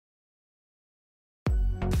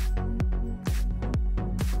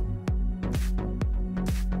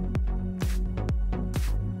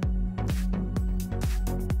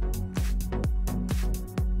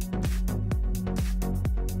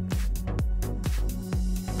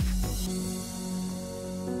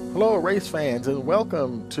Hello race fans and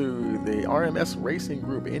welcome to the RMS Racing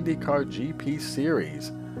Group IndyCar GP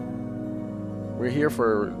Series. We're here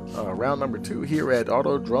for round number 2 here at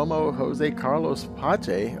Autodromo Jose Carlos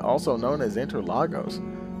Pache, also known as Interlagos.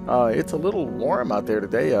 It's a little warm out there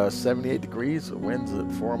today, 78 degrees, winds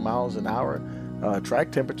at 4 miles an hour.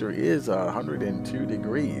 Track temperature is 102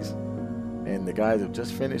 degrees. And the guys have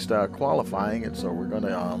just finished qualifying, and so we're going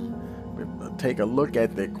to take a look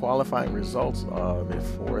at the qualifying results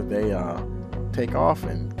before they take off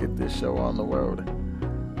and get this show on the road.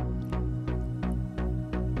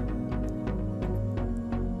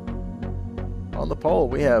 On the pole,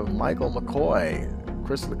 we have Michael McCoy,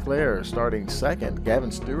 Chris Leclerc starting second,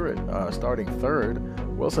 Gavin Stewart starting third,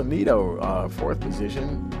 Wilson Nito fourth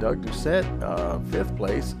position, Doug Doucette fifth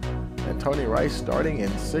place, and Tony Rice starting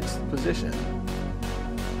in sixth position.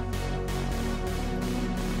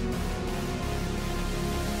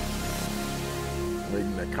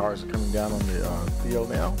 Waiting, the cars are coming down on the field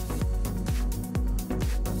now.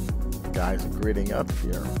 The guys are gridding up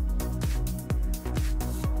here.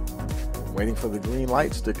 Waiting for the green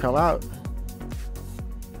lights to come out.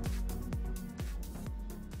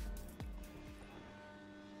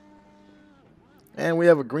 And we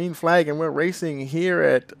have a green flag and we're racing here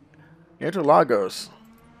at Interlagos.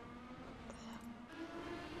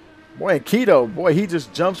 Boy, Keto, boy, he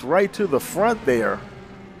just jumps right to the front there.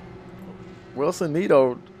 Wilson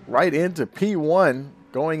Nito right into P1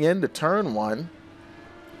 going into turn 1.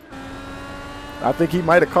 I think he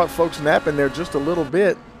might have caught folks napping there just a little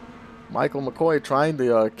bit. Michael McCoy trying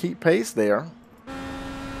to keep pace there.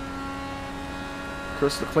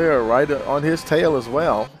 Chris Leclerc right on his tail as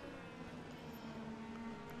well.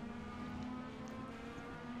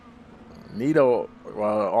 Nito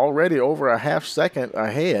already over a half second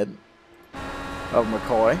ahead of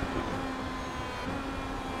McCoy.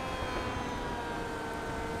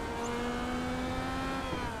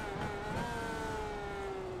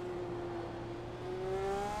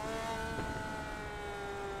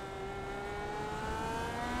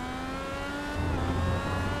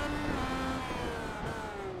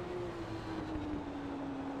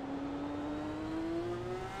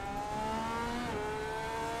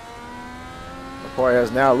 McCoy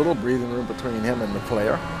has now a little breathing room between him and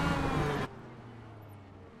Leclerc.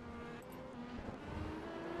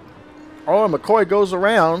 Oh, and McCoy goes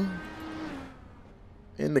around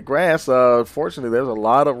in the grass. Fortunately, there's a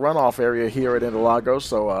lot of runoff area here at Interlagos,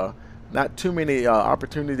 so not too many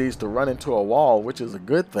opportunities to run into a wall, which is a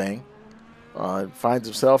good thing. Finds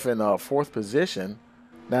himself in fourth position.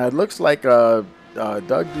 Now, it looks like Doug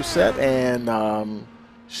Doucette and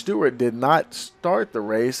Stewart did not start the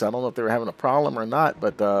race. I don't know if they were having a problem or not,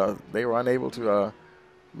 but they were unable to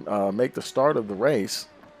make the start of the race.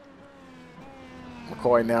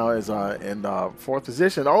 McCoy now is in fourth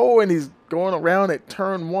position. Oh, and he's going around at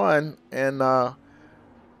turn 1 and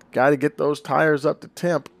got to get those tires up to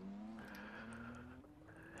temp.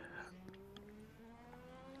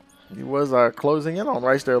 He was closing in on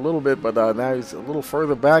Rice there a little bit, but now he's a little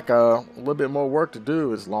further back. A little bit more work to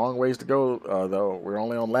do. It's a long ways to go, though. We're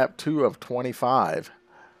only on lap 2 of 25.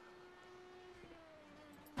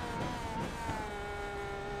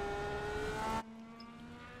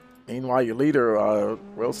 Meanwhile, your leader,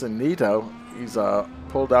 Wilson Nito, he's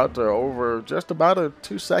pulled out to over just about a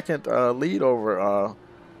 2-second lead over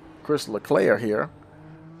Chris Leclerc here.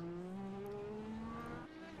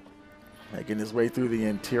 Making his way through the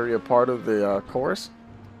interior part of the course.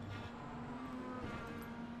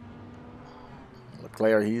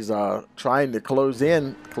 Leclerc, he's trying to close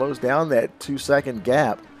down that 2-second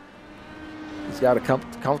gap. He's got a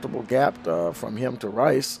comfortable gap from him to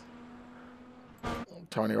Rice.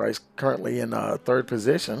 Tony Rice currently in third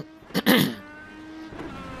position. And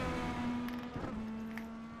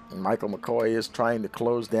Michael McCoy is trying to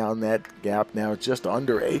close down that gap now, just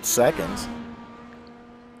under 8 seconds.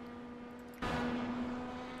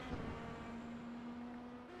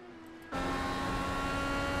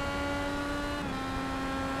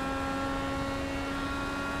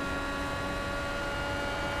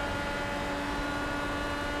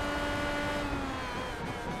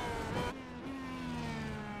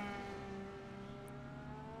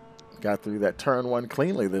 Got through that turn 1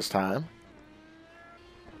 cleanly this time.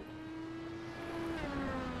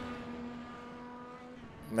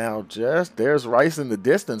 Now there's Rice in the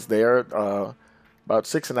distance there, about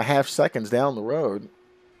 6.5 seconds down the road.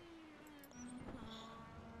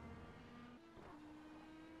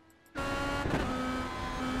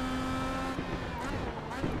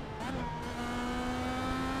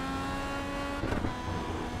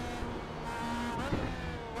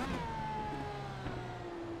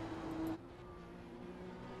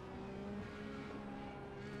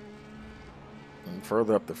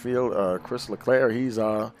 further up the field, Chris Leclerc, he's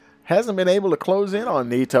hasn't been able to close in on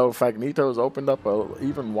Nito. In fact, Nito's opened up an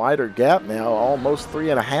even wider gap now, almost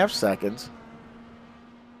 3.5 seconds.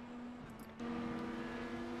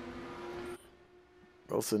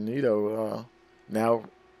 Wilson Nito now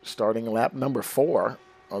starting lap number 4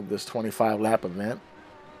 of this 25-lap event.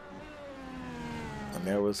 And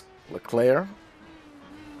there was Leclerc.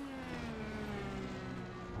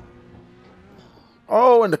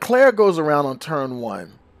 Oh, and Leclerc goes around on turn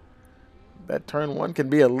 1. That turn 1 can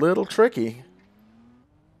be a little tricky.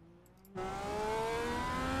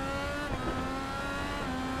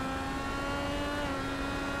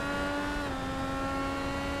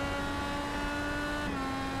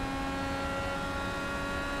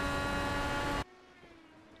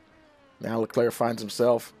 Now Leclerc finds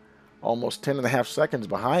himself almost 10.5 seconds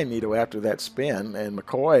behind Nito after that spin, and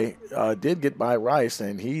McCoy did get by Rice,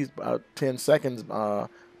 and he's about 10 seconds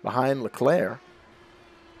behind Leclerc.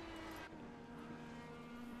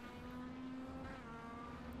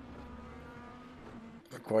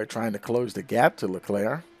 McCoy trying to close the gap to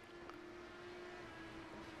Leclerc.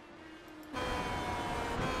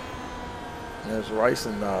 There's Rice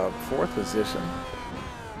in 4th position.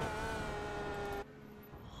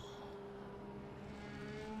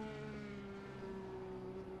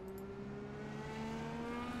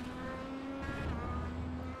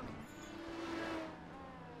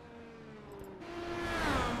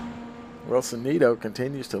 Wilson Nito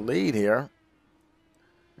continues to lead here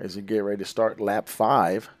as you get ready to start lap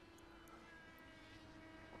 5.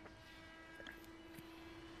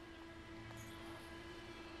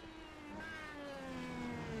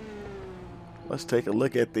 Let's take a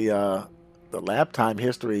look at the lap time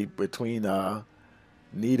history between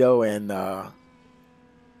Nito and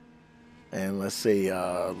let's see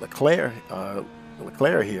Leclerc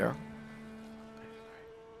here.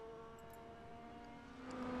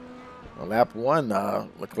 Lap 1,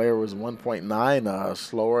 Leclerc was 1.9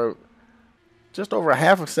 slower, just over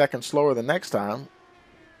 1/2 second slower the next time.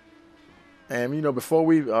 And, you know, before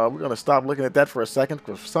we're going to stop looking at that for a second,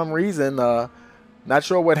 because for some reason, not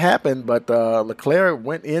sure what happened, but Leclerc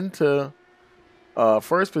went into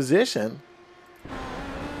first position.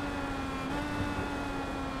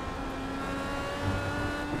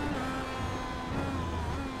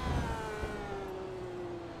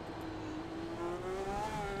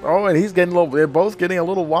 Oh, and he's getting a little, they're both getting a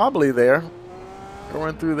little wobbly there,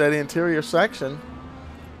 going through that interior section.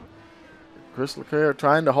 Chris Leclerc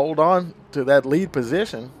trying to hold on to that lead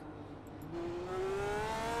position.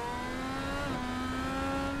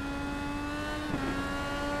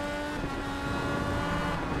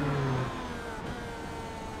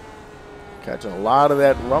 Catching a lot of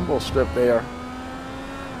that rumble strip there,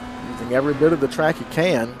 using every bit of the track he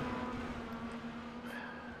can.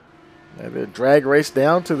 And the drag race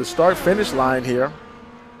down to the start-finish line here.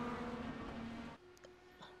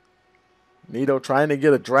 Nito trying to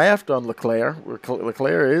get a draft on Leclerc.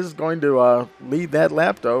 Leclerc is going to lead that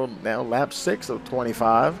lap, though. Now lap 6 of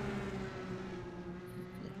 25.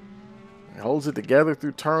 He holds it together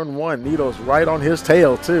through turn 1. Nito's right on his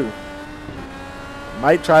tail, too.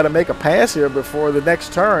 Might try to make a pass here before the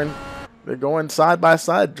next turn. They're going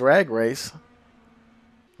side-by-side drag race.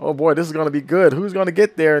 Oh boy, this is going to be good. Who's going to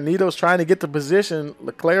get there? Nito's trying to get the position.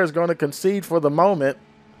 Leclerc is going to concede for the moment.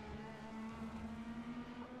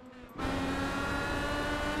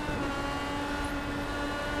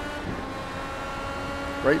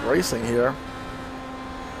 Great racing here.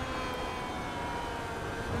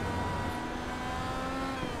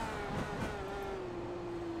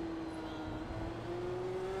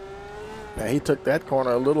 Now he took that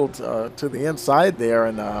corner a little to the inside there,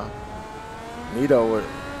 and Nito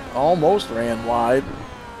almost ran wide,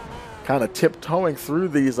 kind of tiptoeing through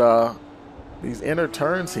these inner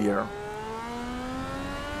turns here.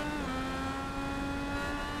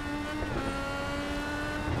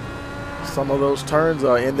 Some of those turns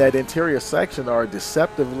in that interior section are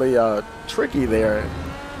deceptively tricky there.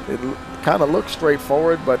 It kind of looks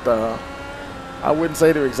straightforward, but I wouldn't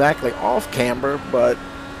say they're exactly off camber, but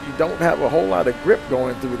you don't have a whole lot of grip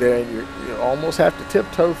going through there, and you almost have to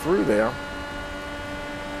tiptoe through there.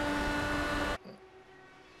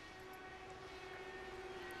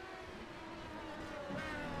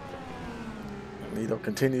 Nito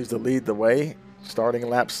continues to lead the way, starting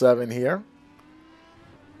lap 7 here.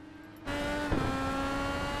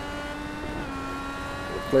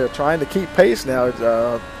 Leclerc trying to keep pace now. It's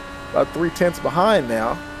about 3/10 behind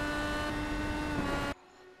now.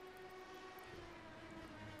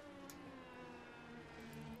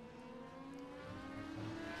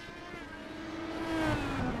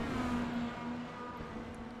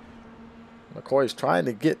 McCoy's trying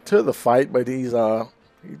to get to the fight, but he's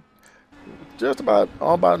just about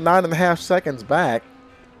 9.5 seconds back.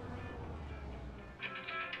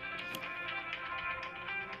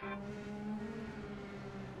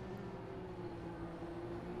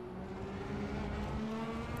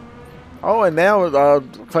 Oh, and now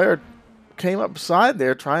Leclerc came up beside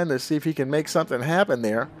there trying to see if he can make something happen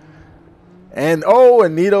there. And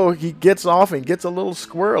and Nito, he gets off and gets a little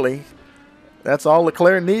squirrely. That's all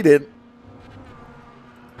Leclerc needed.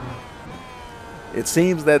 It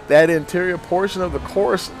seems that interior portion of the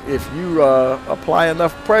course, if you apply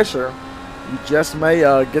enough pressure, you just may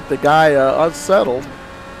get the guy unsettled.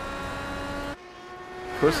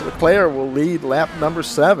 Chris Leclerc will lead lap number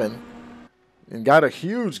 7 and got a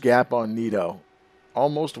huge gap on Nito,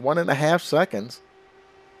 almost 1.5 seconds.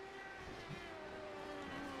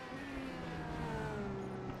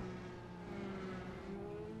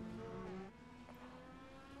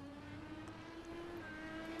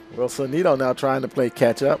 Well, so Nito now trying to play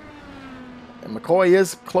catch up. And McCoy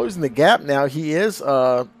is closing the gap now. He is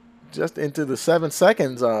just into the 7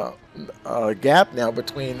 seconds gap now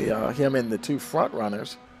between him and the two front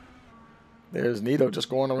runners. There's Nito just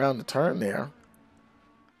going around the turn there.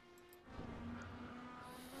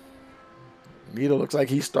 Nito looks like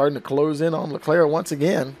he's starting to close in on Leclerc once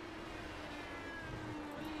again.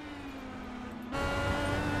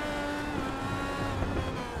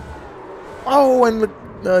 Oh, and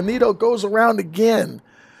Nito goes around again.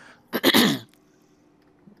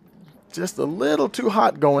 Just a little too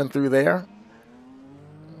hot going through there.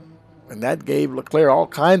 And that gave Leclerc all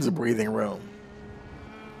kinds of breathing room.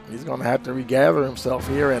 He's going to have to regather himself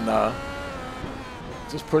here and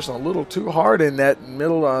just pushing a little too hard in that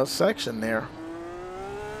middle section there.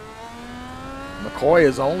 McCoy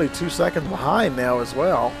is only 2 seconds behind now as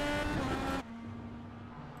well.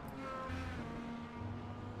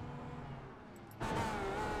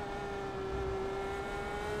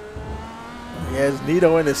 He has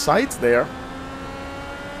Nito in his sights there.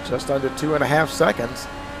 Just under 2.5 seconds.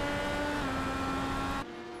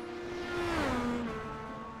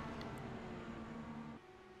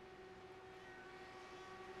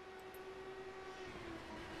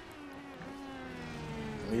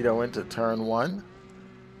 Nito into turn 1.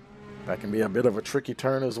 That can be a bit of a tricky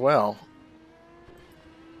turn as well.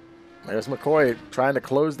 There's McCoy trying to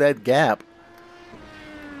close that gap.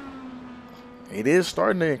 It is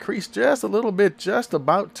starting to increase just a little bit, just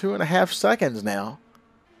about 2.5 seconds now.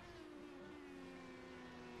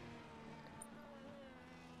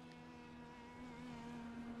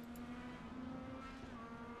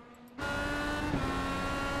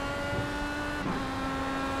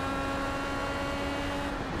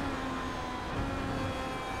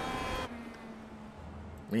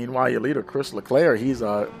 Meanwhile, your leader, Chris Leclerc, he's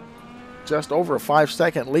just over a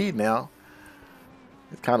 5-second lead now.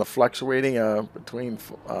 It's kind of fluctuating between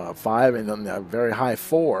 5 and then the very high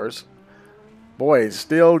 4s. Boy, it's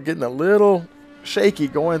still getting a little shaky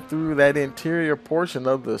going through that interior portion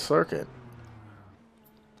of the circuit.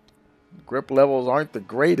 Grip levels aren't the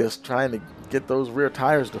greatest trying to get those rear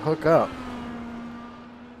tires to hook up.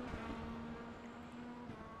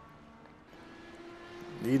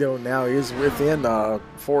 Nito now is within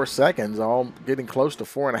 4 seconds, all getting close to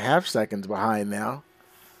 4.5 seconds behind now.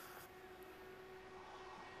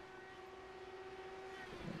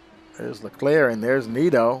 There's Leclerc and there's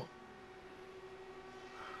Nito,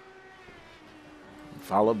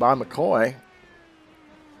 followed by McCoy.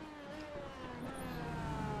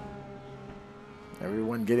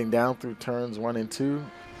 Everyone getting down through turns 1 and 2.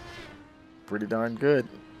 Pretty darn good.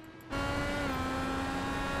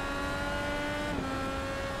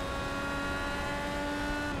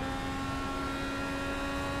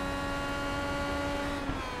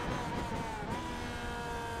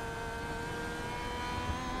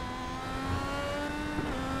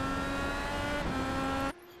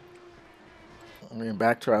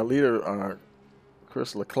 Back to our leader,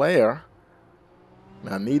 Chris Leclerc.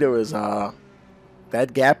 Now Nito is,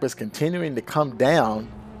 that gap is continuing to come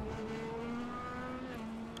down.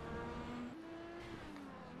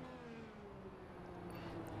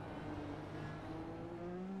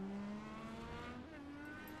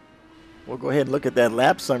 We'll go ahead and look at that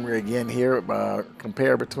lap summary again here,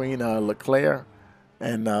 compare between Leclerc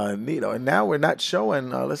and Nito. And now we're not showing,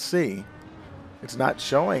 let's see, it's not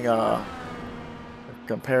showing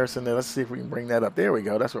comparison there. Let's see if we can bring that up. There we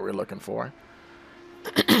go. That's what we're looking for.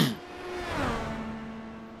 As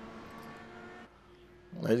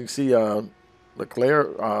you can see,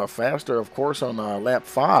 Leclerc faster, of course, on lap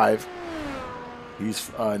 5.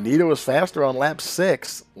 Nito is faster on lap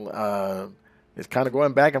 6. It's kind of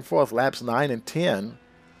going back and forth, laps 9 and 10.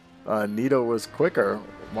 Nito was quicker,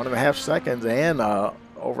 1.5 seconds, and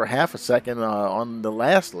over half a second on the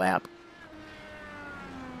last lap.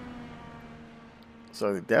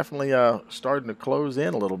 So definitely starting to close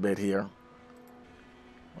in a little bit here.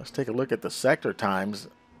 Let's take a look at the sector times.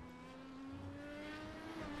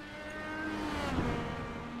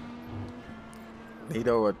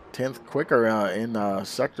 Nito a 10th quicker in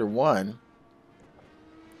sector 1.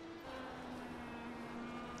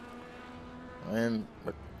 And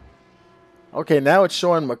okay, now it's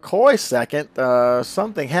showing McCoy second.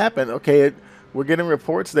 Something happened. Okay, we're getting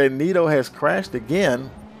reports that Nito has crashed again.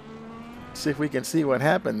 See if we can see what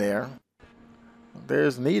happened there.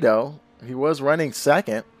 There's Nito. He was running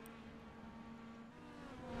second.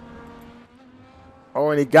 Oh,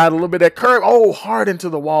 and he got a little bit of that curve. Oh, hard into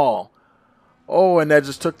the wall. Oh, and that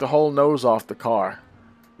just took the whole nose off the car.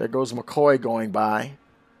 There goes McCoy going by.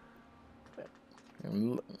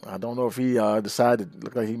 And I don't know if he decided,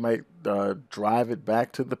 looked like he might drive it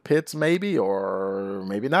back to the pits maybe, or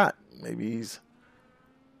maybe not. Maybe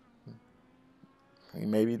he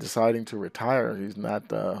may be deciding to retire. He's not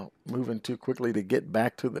moving too quickly to get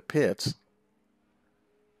back to the pits.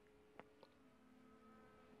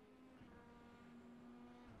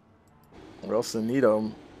 Wilson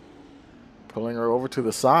Nito pulling her over to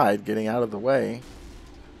the side, getting out of the way.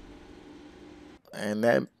 And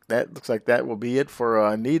that looks like that will be it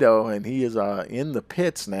for Nito, and he is in the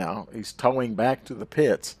pits now. He's towing back to the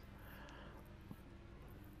pits.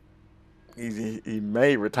 He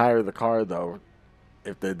may retire the car though,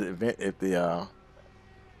 if the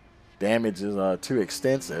damage is too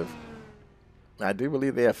extensive. I do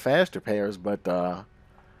believe they have fast repairs, but by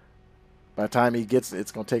the time he gets,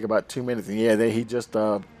 it's going to take about 2 minutes. And yeah, he just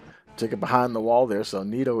took it behind the wall there, so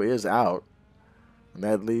Nito is out. And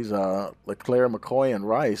that leaves Leclerc, McCoy, and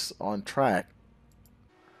Rice on track.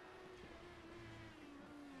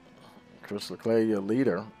 Chris Leclerc, your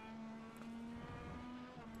leader.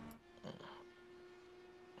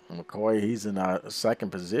 McCoy, he's in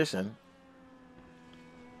second position.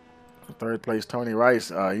 Third place, Tony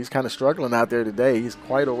Rice. He's kind of struggling out there today. He's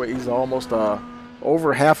quite away. He's almost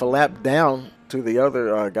over half a lap down to the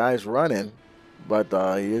other guys running, but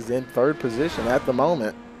he is in third position at the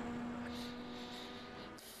moment.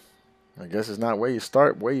 I guess it's not where you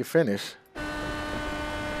start, where you finish.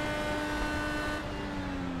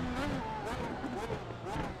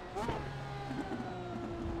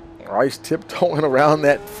 Rice tiptoeing around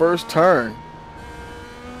that first turn.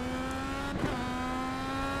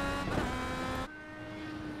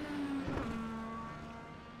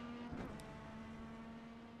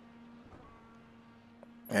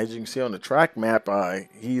 As you can see on the track map,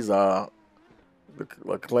 he's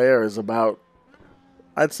Leclerc is about,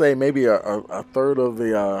 I'd say maybe a third of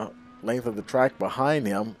the length of the track behind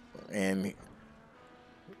him, and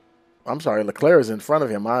I'm sorry, Leclerc is in front of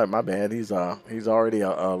him. My bad. He's already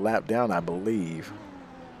a lap down, I believe.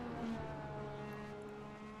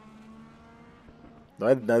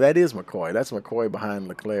 No, that is McCoy. That's McCoy behind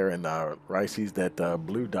Leclerc, and Rice. He's that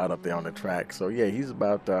blue dot up there on the track. So yeah, he's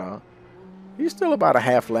about he's still about a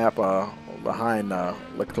half lap behind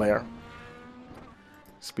Leclerc.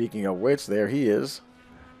 Speaking of which, there he is.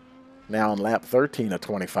 Now on lap 13 of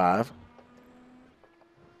 25.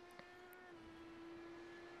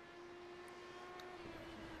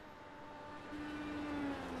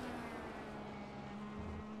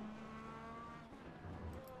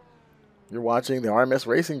 You're watching the RMS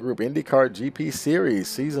Racing Group IndyCar GP Series,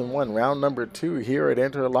 Season 1, Round Number 2 here at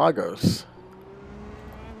Interlagos.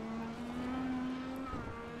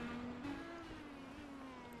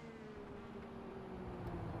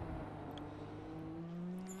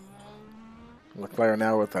 Leclerc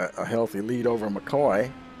now with a healthy lead over McCoy.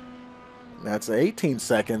 That's 18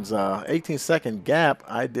 seconds, 18-second gap.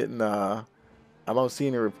 I don't see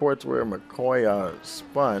any reports where McCoy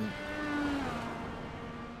spun.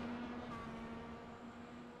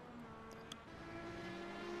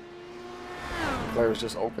 Leclerc is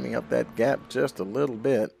just opening up that gap just a little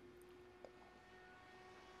bit.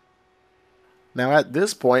 Now at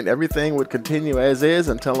this point, everything would continue as is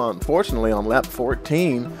until, unfortunately, on lap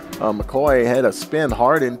 14, McCoy had a spin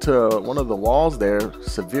hard into one of the walls there,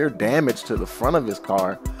 severe damage to the front of his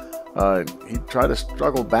car. He tried to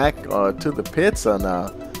struggle back to the pits, and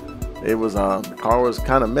the car was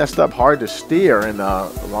kind of messed up, hard to steer, and it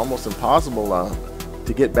was almost impossible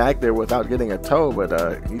to get back there without getting a tow, but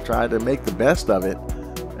he tried to make the best of it.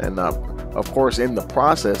 And of course, in the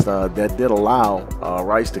process, that did allow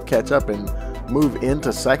Rice to catch up and move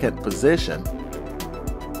into second position.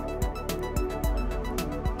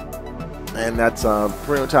 And that's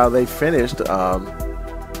pretty much how they finished.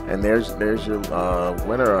 And there's your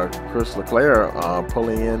winner, Chris Leclerc,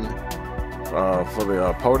 pulling in for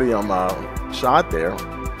the podium shot there,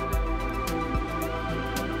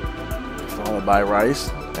 followed by Rice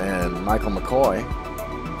and Michael McCoy.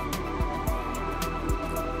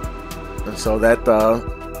 And so that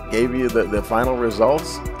gave you the final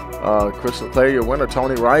results. Chris Leclerc, your winner.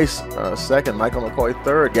 Tony Rice, second. Michael McCoy,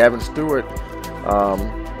 third. Gavin Stewart,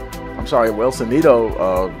 Wilson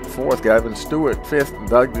Nito, fourth. Gavin Stewart, fifth.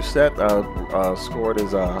 Doug Doucette scored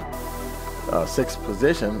his sixth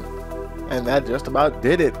position. And that just about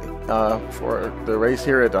did it for the race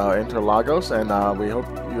here at Interlagos. And we hope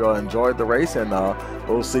you enjoyed the race. And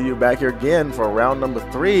we'll see you back here again for round number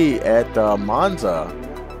 3 at Monza.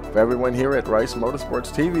 For everyone here at Rice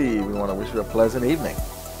Motorsports TV, we want to wish you a pleasant evening.